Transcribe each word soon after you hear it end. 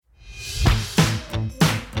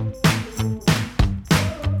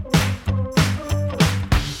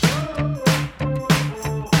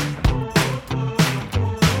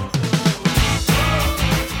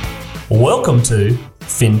Welcome to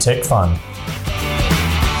FinTech Fun.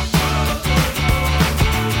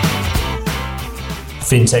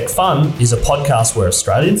 FinTech Fun is a podcast where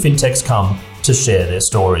Australian fintechs come to share their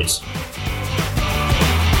stories.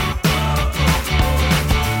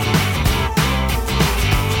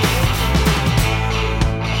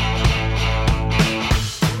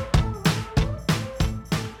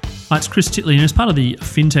 Hi, it's Chris Titley, and as part of the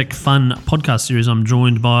FinTech Fun podcast series, I'm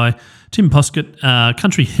joined by Tim Poskitt,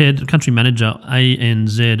 country manager,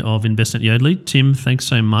 ANZ of Envestnet Yodlee. Tim, thanks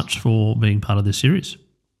so much for being part of this series.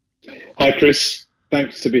 Hi, Chris.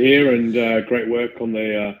 Thanks to be here, and great work on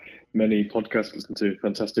the many podcasts listen to.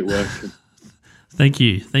 Fantastic work. Thank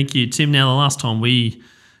you, Tim. Now, the last time we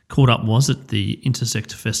caught up was at the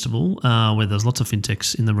Intersect Festival, where there's lots of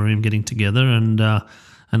fintechs in the room getting together, and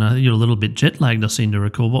you're a little bit jet lagged, I seem to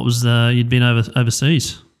recall. What was you'd been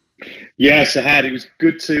overseas? Yes, I had. It was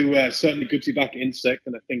good to certainly good to be back at Intersect,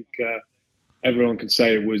 and I think everyone can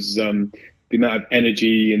say it was the amount of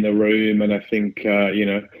energy in the room, and I think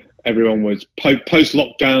everyone was post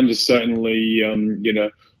lockdown, just certainly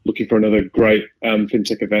looking for another great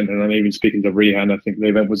fintech event. And I'm even speaking to Rehan. I think the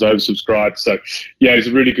event was oversubscribed. So yeah, it was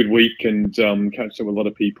a really good week, and catched up with a lot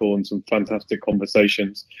of people and some fantastic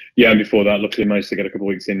conversations. Yeah, and before that, luckily managed to get a couple of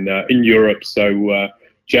weeks in Europe. So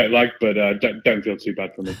jet lag, but don't feel too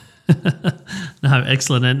bad for me. No,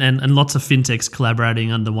 excellent, and lots of fintechs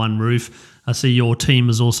collaborating under one roof. I see your team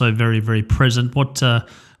is also very, very present.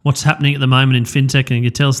 What's happening at the moment in fintech, and can you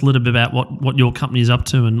tell us a little bit about what your company is up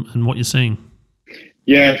to and what you're seeing?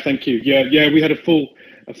 Yeah, thank you. Yeah, we had a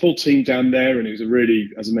full team down there, and it was a really,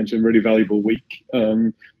 as I mentioned, really valuable week.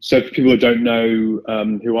 So for people who don't know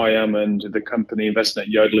who I am and the company Envestnet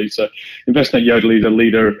Yodlee, so Envestnet Yodlee is a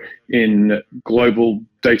leader in global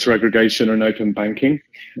data aggregation and open banking.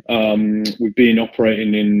 We've been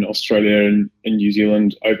operating in Australia and New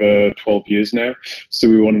Zealand over 12 years now. So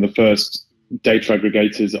we were one of the first data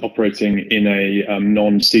aggregators operating in a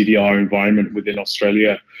non-CDR environment within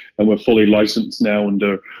Australia, and we're fully licensed now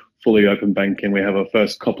under fully open banking. We have our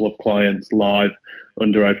first couple of clients live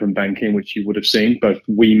under open banking, which you would have seen. Both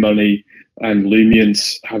WeMoney and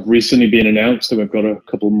Lumience have recently been announced, and we've got a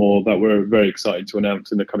couple more that we're very excited to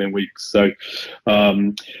announce in the coming weeks. So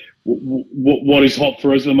what is hot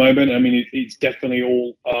for us at the moment? I mean, it's definitely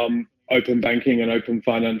all open banking and open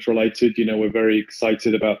finance related. We're very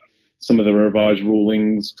excited about some of the revised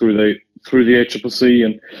rulings through the ACCC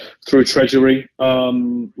and through Treasury.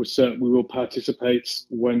 We will participate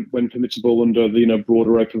when permissible under the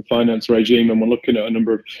broader open finance regime, and we're looking at a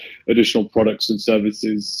number of additional products and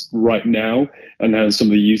services right now, and some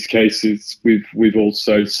of the use cases we've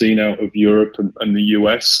also seen out of Europe and the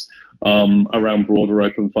US around broader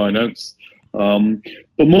open finance.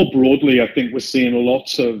 But more broadly, I think we're seeing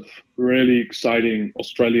lots of really exciting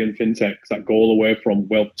Australian fintechs that go all the way from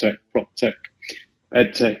wealth tech, prop tech,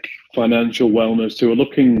 ed tech, financial wellness, who are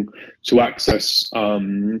looking to access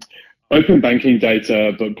open banking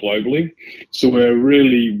data, but globally. So we're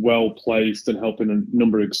really well placed in helping a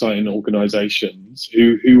number of exciting organizations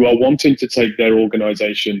who are wanting to take their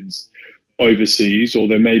organizations overseas, or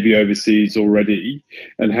they may be overseas already,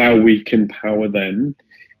 and how we can power them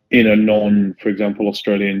in a for example,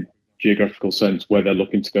 Australian geographical sense, where they're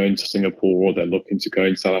looking to go into Singapore, or they're looking to go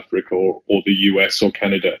in South Africa, or the US or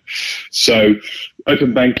Canada. So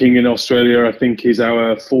open banking in Australia, I think, is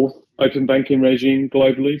our fourth open banking regime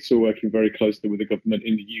globally. So we're working very closely with the government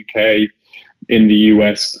in the UK, in the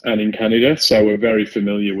US, and in Canada. So we're very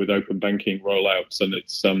familiar with open banking rollouts, and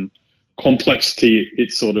its complexity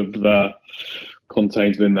it's sort of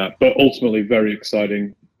contained within that. But ultimately, very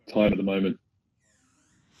exciting time at the moment.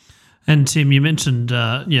 And Tim, you mentioned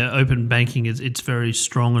open banking. It's very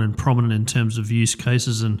strong and prominent in terms of use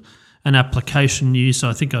cases and application use.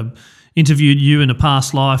 I think I've interviewed you in a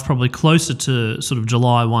past life, probably closer to sort of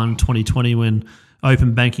July 1, 2020, when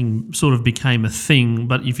open banking sort of became a thing.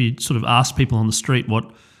 But if you sort of ask people on the street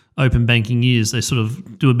what open banking is, they sort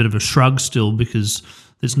of do a bit of a shrug still, because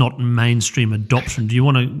there's not mainstream adoption. Do you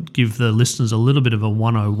want to give the listeners a little bit of a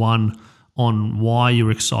 101 on why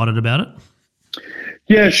you're excited about it?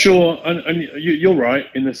 Yeah, sure. And you're right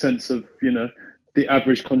in the sense of, the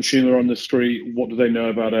average consumer on the street, what do they know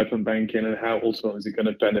about open banking, and how ultimately is it going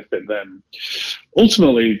to benefit them?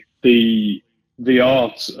 Ultimately, the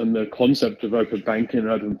art and the concept of open banking and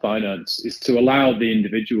open finance is to allow the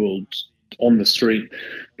individuals on the street,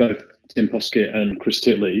 both Tim Poskitt and Chris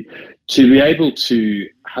Titley, to be able to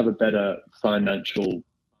have a better financial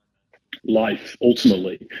life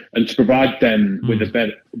ultimately, and to provide them with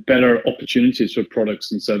a better opportunities for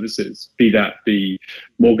products and services, be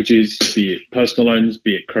mortgages, be it personal loans,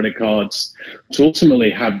 be it credit cards, to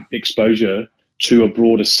ultimately have exposure to a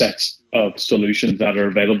broader set of solutions that are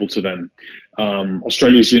available to them.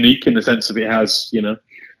 Australia is unique in the sense that it has,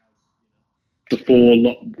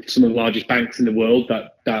 some of the largest banks in the world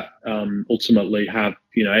that ultimately have,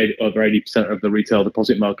 over 80% of the retail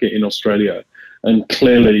deposit market in Australia, and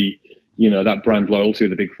clearly, that brand loyalty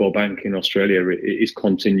of the Big Four bank in Australia is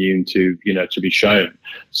continuing to be shown.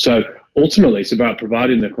 So ultimately, it's about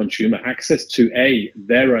providing the consumer access to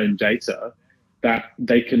their own data, that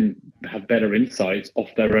they can have better insights off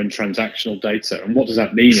their own transactional data. And what does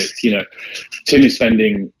that mean? It's, Tim is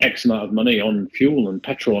spending X amount of money on fuel and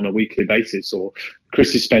petrol on a weekly basis, or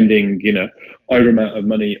Chris is spending, over amount of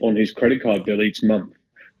money on his credit card bill each month.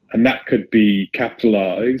 And that could be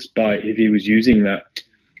capitalized by if he was using that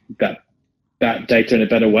data in a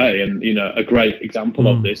better way. And, a great example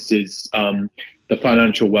of this is the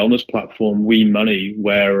financial wellness platform, WeMoney,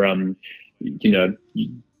 where,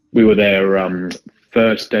 we were their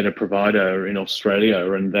first data provider in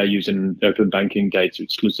Australia, and they're using open banking data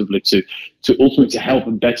exclusively to ultimately help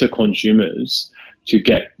better consumers to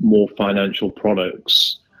get more financial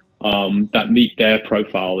products that meet their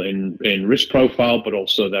profile in risk profile, but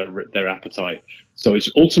also their appetite. So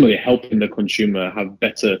it's ultimately helping the consumer have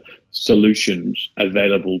better solutions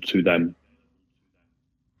available to them.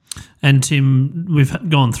 And Tim, we've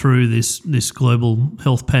gone through this global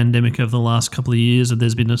health pandemic over the last couple of years, and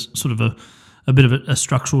there's been a sort of a bit of a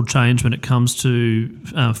structural change when it comes to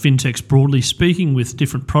fintechs broadly speaking, with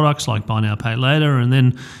different products like buy now, pay later, and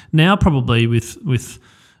then now probably with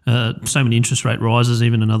so many interest rate rises,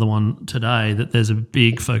 even another one today, that there's a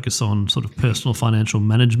big focus on sort of personal financial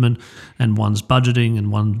management and one's budgeting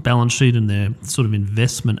and one balance sheet and their sort of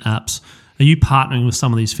investment apps. Are you partnering with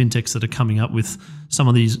some of these fintechs that are coming up with some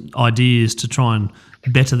of these ideas to try and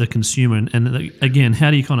better the consumer? And again, how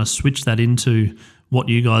do you kind of switch that into what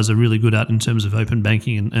you guys are really good at in terms of open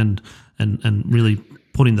banking and really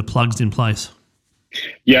putting the plugs in place?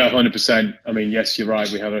 Yeah, 100%. I mean, yes, you're right.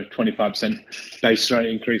 We have a 25% base rate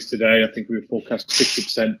increase today. I think we forecast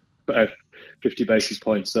 60%, 50 basis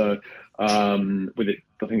points. So with it,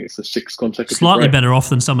 I think it's the sixth consecutive. Slightly better off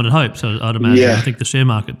than someone had hoped, so I'd imagine. Yeah. I think the share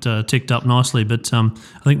market ticked up nicely, but I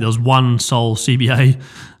think there was one sole CBA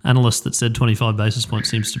analyst that said 25 basis points.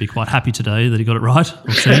 Seems to be quite happy today that he got it right.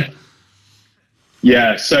 Or she.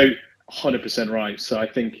 Yeah, so 100% right. So I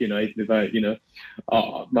think,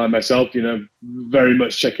 myself, very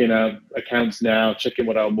much checking our accounts now, checking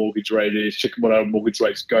what our mortgage rate is, checking what our mortgage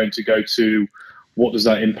rate's going to go to, what does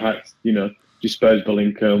that impact, disposable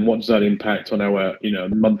income, what does that impact on our,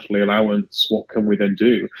 monthly allowance, what can we then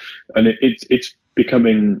do? And it's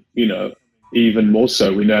becoming, even more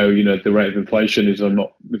so. We know, the rate of inflation is, if I'm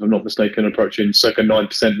not mistaken, approaching circa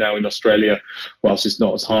 9% now in Australia, whilst it's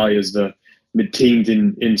not as high as the mid-teens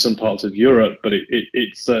in some parts of Europe, but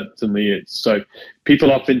it certainly is. So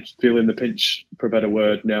people are feeling the pinch, for a better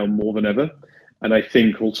word, now more than ever. And I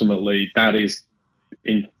think ultimately that is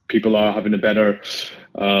people are having a better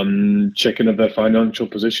checking of their financial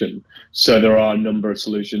position. So there are a number of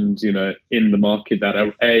solutions, in the market that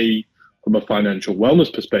are A, from a financial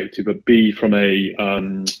wellness perspective, but B, from a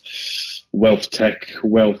wealth tech,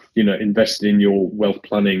 invested in your wealth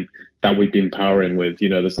planning that we've been powering with.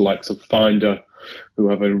 There's the likes of Finder, who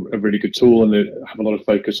have a really good tool, and they have a lot of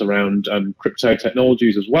focus around crypto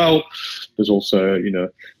technologies as well. There's also, one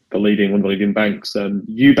of the leading banks,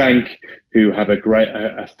 Ubank, who have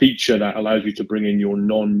a feature that allows you to bring in your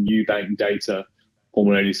non-Ubank data,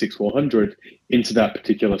 Formula 86-400, into that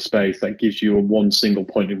particular space. That gives you one single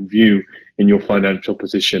point of view in your financial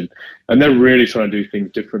position. And they're really trying to do things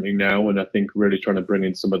differently now, and I think really trying to bring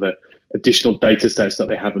in some of the additional data sets that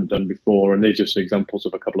they haven't done before. And they're just examples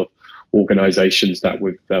of a couple of organizations that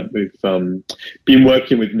we've been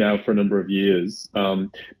working with now for a number of years. But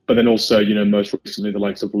then also, most recently, the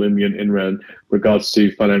likes of Lumion in regards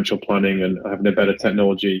to financial planning and having a better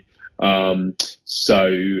technology around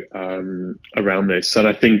this. And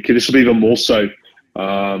I think this will be even more so,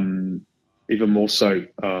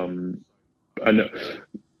 and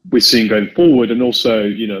we're seeing going forward. And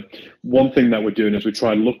also, one thing that we're doing as we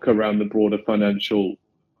try and look around the broader financial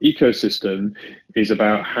ecosystem is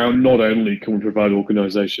about how not only can we provide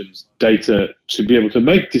organizations data to be able to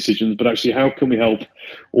make decisions, but actually how can we help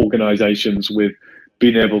organizations with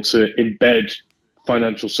being able to embed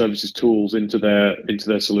financial services tools into their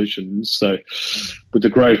solutions. So with the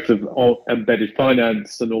growth of embedded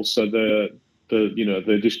finance, and also the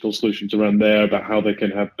additional solutions around there about how they can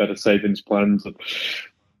have better savings plans and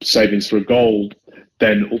savings through gold,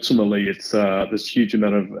 then ultimately it's there's a huge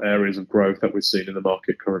amount of areas of growth that we're seeing in the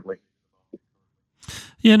market currently.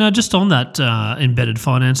 Yeah, no, just on that embedded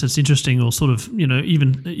finance, it's interesting, or sort of,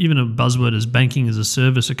 even a buzzword as banking as a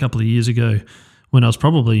service a couple of years ago when I was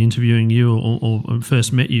probably interviewing you or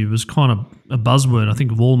first met you was kind of a buzzword. I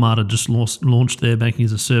think Walmart had just launched their banking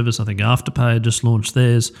as a service. I think Afterpay had just launched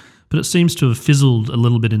theirs. But it seems to have fizzled a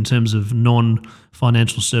little bit in terms of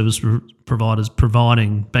non-financial service providers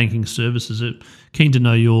providing banking services. Keen to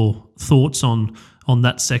know your thoughts on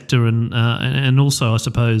that sector, and also, I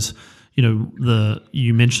suppose,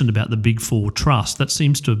 you mentioned about the Big Four trust. That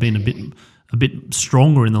seems to have been a bit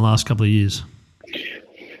stronger in the last couple of years.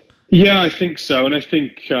 Yeah, I think so, and I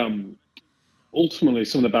think ultimately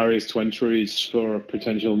some of the barriers to entries for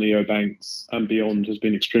potential neobanks and beyond has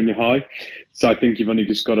been extremely high. So I think you've only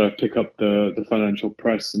just got to pick up the financial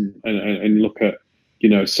press and look at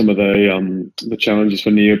some of the challenges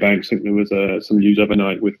for neobanks. I think there was some news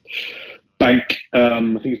overnight with Bank, I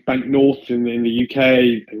think it's Bank North in the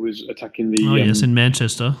UK. It was attacking the. Oh yes, in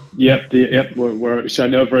Manchester. Yep, which I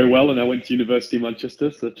know very well, and I went to University of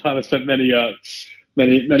Manchester, so I spent many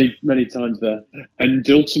times there. And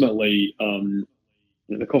ultimately,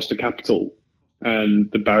 the cost of capital and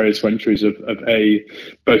the barriers to entries of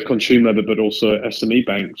both consumer but also SME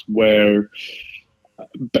banks, where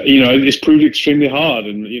it's proved extremely hard,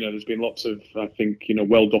 and there's been lots of, I think,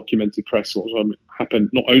 well documented press what's happened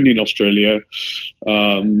not only in Australia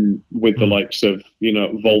with the likes of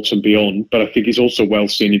Volt and beyond, but I think it's also well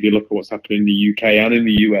seen if you look at what's happening in the UK and in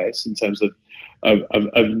the US in terms of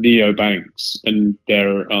neobanks and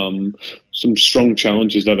their some strong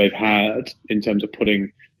challenges that they've had in terms of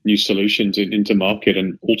putting new solutions into market,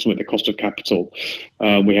 and ultimately the cost of capital.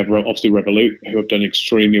 We have obviously Revolut, who have done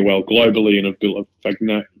extremely well globally and have built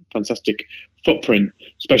a fantastic footprint,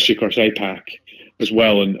 especially across APAC as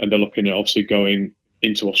well. And they're looking at obviously going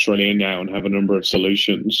into Australia now and have a number of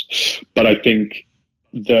solutions. But I think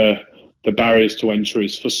the barriers to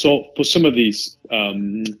entries for some of these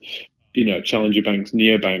challenger banks,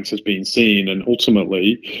 neobanks, has been seen, and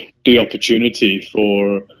ultimately the opportunity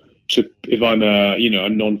if I'm a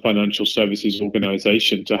non-financial services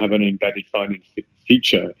organization, to have an embedded finance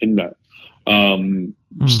feature in that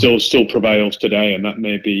still prevails today. And that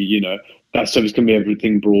may be, that service can be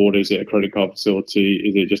everything broad. Is it a credit card facility?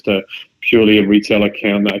 Is it just purely a retail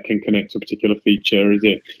account that can connect to a particular feature? Is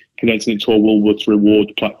it connecting it to a Woolworths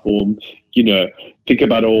reward platform? Think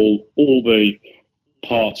about all the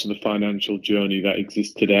parts of the financial journey that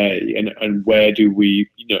exist today, and where do we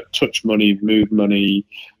touch money, move money,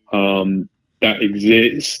 that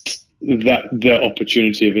exists. That the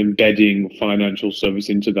opportunity of embedding financial service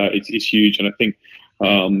into that is huge. And I think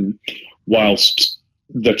whilst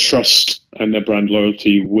the trust and the brand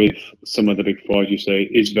loyalty with some of the Big Four, as you say,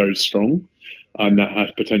 is very strong, and that has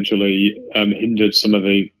potentially hindered some of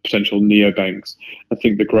the potential neobanks, I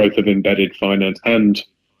think the growth of embedded finance and,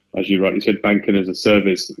 as you rightly said, banking as a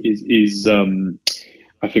service is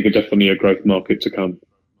I think definitely a growth market to come.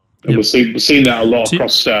 And we're seeing that a lot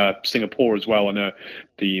across Singapore as well. I know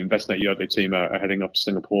the Envestnet Yodlee team are heading up to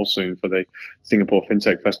Singapore soon for the Singapore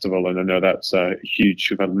FinTech Festival, and I know that's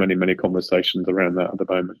huge. We've had many conversations around that at the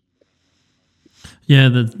moment. Yeah,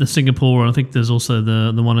 the Singapore. I think there's also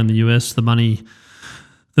the one in the US, the Money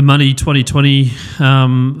 2020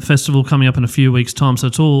 festival coming up in a few weeks' time. So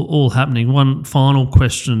it's all happening. One final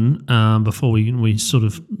question before we sort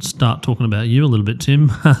of start talking about you a little bit,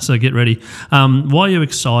 Tim. So get ready. Why are you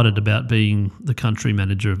excited about being the country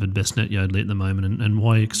manager of Envestnet Yodlee at the moment, and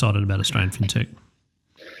why are you excited about Australian FinTech?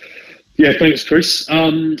 Yeah, thanks, Chris.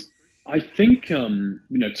 I think,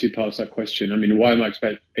 two parts of that question. I mean, why am I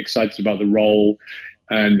excited about the role?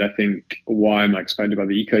 And I think why am I excited about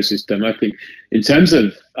the ecosystem? I think in terms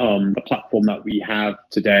of the platform that we have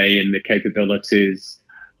today and the capabilities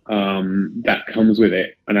that comes with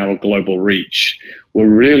it and our global reach, we're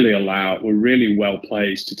really well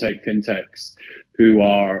placed to take fintechs who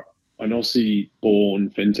are an Aussie-born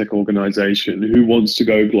fintech organization who wants to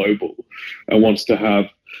go global and wants to have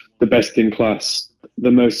the best-in-class,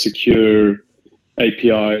 the most secure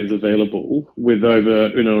API is available with over,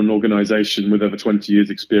 an organization with over 20 years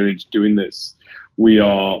experience doing this. We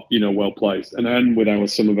are, well placed. And then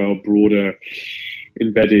with some of our broader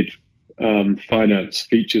embedded finance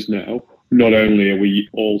features now, not only are we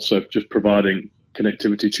also just providing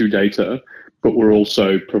connectivity to data, but we're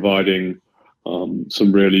also providing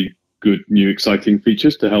some really good new exciting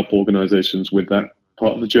features to help organizations with that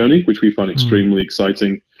part of the journey, which we find extremely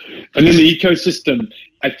exciting. And then the ecosystem,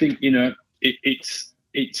 I think, it's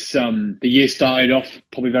it's the year started off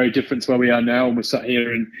probably very different to where we are now, and we're sat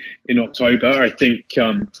here in October. I think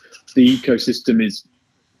the ecosystem is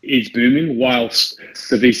booming, whilst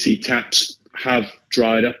the VC taps have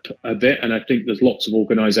dried up a bit, and I think there's lots of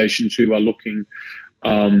organisations who are looking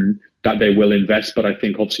that they will invest, but I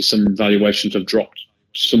think obviously some valuations have dropped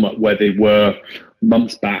somewhat where they were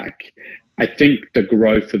months back. I think the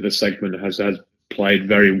growth of the segment has played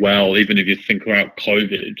very well, even if you think about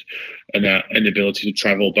COVID and our inability to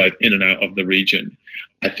travel both in and out of the region.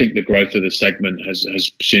 I think the growth of the segment has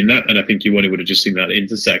seen that, and I think you would have just seen that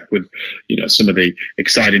intersect with, some of the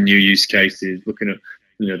exciting new use cases, looking at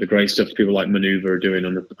the great stuff people like Maneuver are doing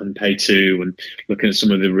on Pay2, and looking at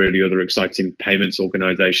some of the really other exciting payments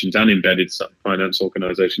organizations and embedded finance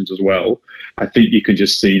organizations as well. I think you can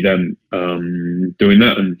just see them doing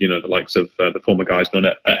that, and the likes of the former guys done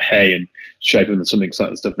at Hay and shaping some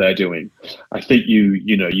exciting stuff they're doing. I think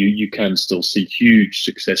you can still see huge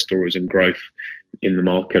success stories and growth in the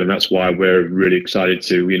market, and that's why we're really excited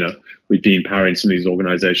to we've been empowering some of these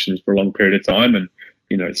organizations for a long period of time, and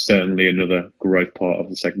it's certainly another growth part of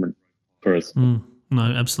the segment for us. No,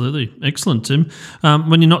 absolutely. Excellent, Tim.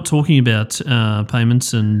 When you're not talking about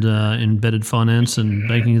payments and embedded finance and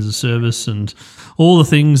banking as a service and all the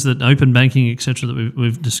things that open banking, etc., that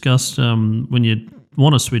we've discussed, when you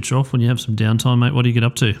want to switch off, when you have some downtime, mate, what do you get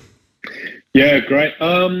up to? Yeah, great.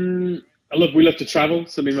 We love to travel.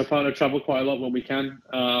 So me and my partner travel quite a lot when we can.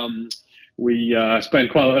 We spend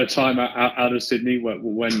quite a lot of time out of Sydney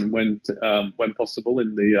when possible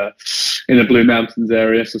in the Blue Mountains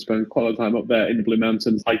area. So spend quite a lot of time up there in the Blue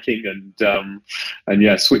Mountains hiking and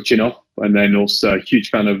switching off. And then also a huge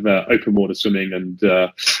fan of open water swimming and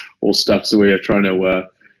all stuff. So we are trying to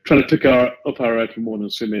pick up our open water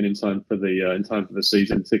swimming in time for the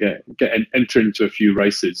season to enter into a few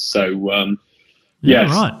races. So yeah,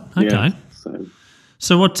 right, okay. Yeah,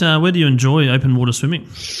 so what? Where do you enjoy open water swimming?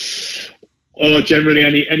 Or generally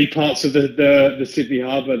any parts of the Sydney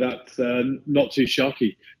Harbour that's not too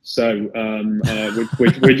sharky. So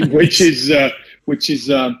which is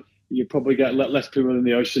you probably get less people in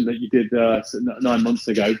the ocean than you did 9 months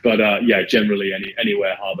ago. But generally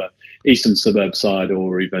anywhere harbour, eastern suburb side,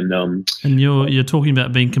 or even. And you're talking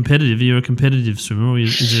about being competitive. You're a competitive swimmer, or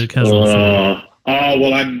is it a casual swimmer?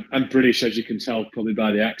 Well, I'm British, as you can tell probably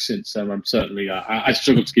by the accent. So I'm certainly I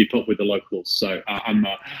struggle to keep up with the locals. So I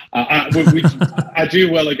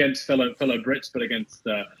do well against fellow Brits, but against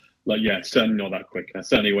certainly not that quick. I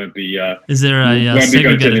certainly won't be. Is there a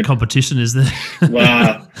segregated competition? Is there?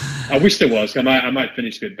 Well, I wish there was. I might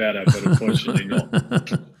finish a bit better, but unfortunately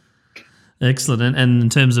not. Excellent. And in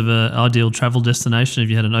terms of an ideal travel destination, if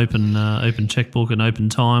you had an open checkbook and open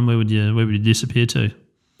time, where would you disappear to?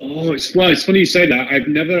 Oh, it's funny you say that. I've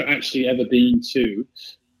never actually ever been to,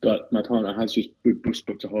 but my partner has we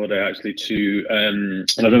booked a holiday actually to, and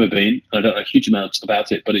I've never been. I don't know a huge amount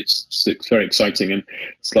about it, but it's very exciting and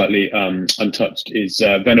slightly untouched. Is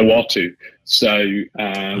Vanuatu. So we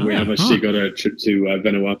have actually got a trip to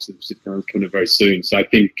Vanuatu coming up very soon. So I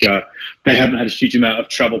think they haven't had a huge amount of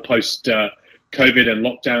travel post COVID and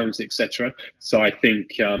lockdowns, etc. So I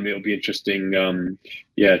think it'll be interesting,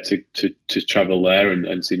 to travel there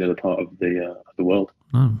and see another part of the world.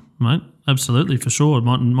 Oh, mate, absolutely, for sure.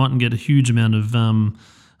 Mightn't get a huge amount of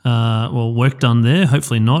work done there.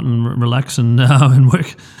 Hopefully not, and relax and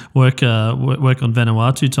work on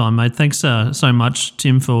Vanuatu time, mate. Thanks so much,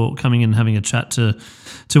 Tim, for coming in and having a chat to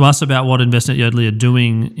us about what Envestnet Yodlee are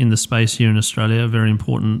doing in the space here in Australia. A very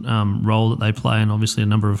important role that they play, and obviously a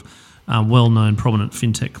number of well-known, prominent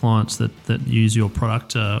fintech clients that use your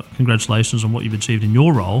product. Congratulations on what you've achieved in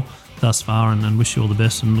your role thus far, and wish you all the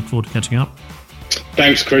best, and look forward to catching up.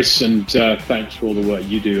 Thanks, Chris, and thanks for all the work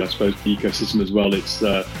you do. I suppose the ecosystem as well. It's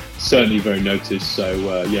certainly very noticed. So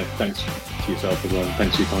thanks to yourself as well, and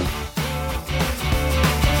thanks for your time.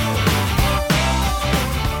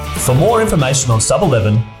 For more information on Sub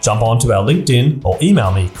 11, jump onto our LinkedIn or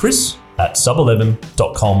email me,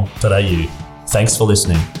 chris@sub11.com.au. Thanks for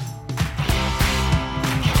listening.